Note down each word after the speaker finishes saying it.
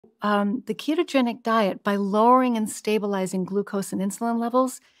The ketogenic diet, by lowering and stabilizing glucose and insulin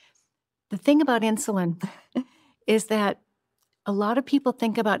levels, the thing about insulin is that a lot of people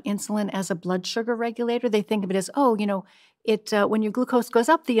think about insulin as a blood sugar regulator. They think of it as, oh, when your glucose goes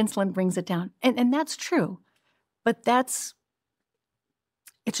up, the insulin brings it down. And that's true. But it's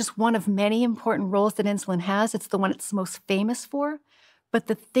just one of many important roles that insulin has. It's the one it's most famous for. But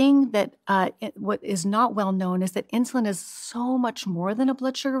the thing that what is not well known is that insulin is so much more than a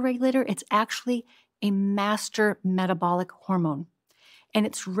blood sugar regulator. It's actually a master metabolic hormone. And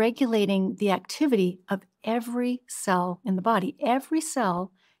it's regulating the activity of every cell in the body. Every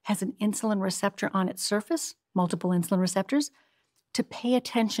cell has an insulin receptor on its surface, multiple insulin receptors, to pay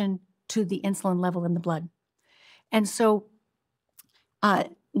attention to the insulin level in the blood. And so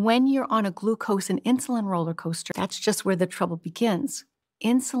when you're on a glucose and insulin roller coaster, that's just where the trouble begins.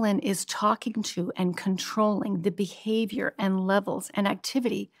 Insulin is talking to and controlling the behavior and levels and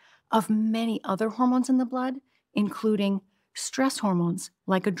activity of many other hormones in the blood, including stress hormones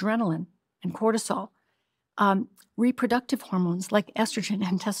like adrenaline and cortisol, reproductive hormones like estrogen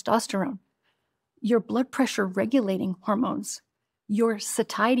and testosterone, your blood pressure regulating hormones, your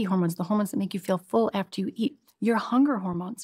satiety hormones, the hormones that make you feel full after you eat, your hunger hormones.